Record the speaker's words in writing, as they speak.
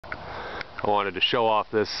I wanted to show off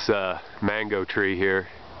this mango tree here.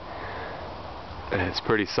 It's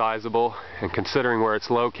pretty sizable, and considering where it's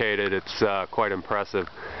located, it's quite impressive.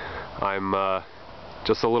 I'm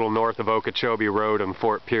just a little north of Okeechobee Road in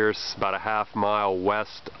Fort Pierce, about a half-mile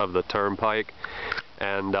west of the turnpike,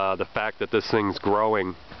 and the fact that this thing's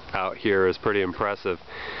growing out here is pretty impressive.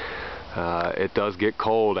 It does get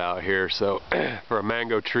cold out here, so for a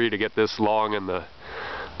mango tree to get this long in the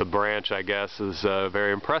branch, I guess, is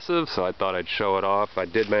very impressive, so I thought I'd show it off. I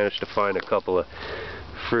did manage to find a couple of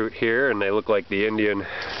fruit here, and they look like the Indian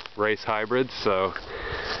race hybrids, so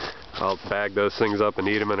I'll bag those things up and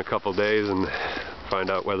eat them in a couple days and find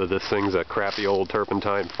out whether this thing's a crappy old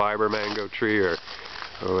turpentine fiber mango tree or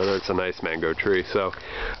whether it's a nice mango tree. So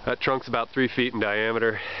that trunk's about 3 feet in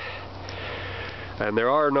diameter, and there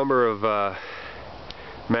are a number of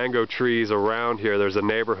mango trees around here. There's a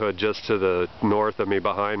neighborhood just to the north of me,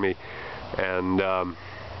 behind me, and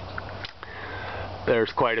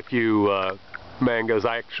there's quite a few mangoes.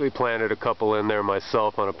 I actually planted a couple in there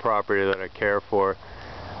myself on a property that I care for.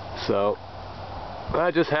 So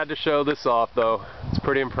I just had to show this off, though. It's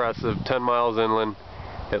pretty impressive. 10 miles inland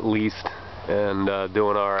at least, and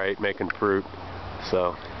doing alright, making fruit.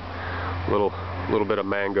 So little bit of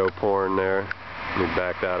mango porn there. Let me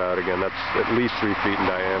back that out again. That's at least 3 feet in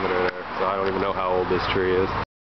diameter there, so I don't even know how old this tree is.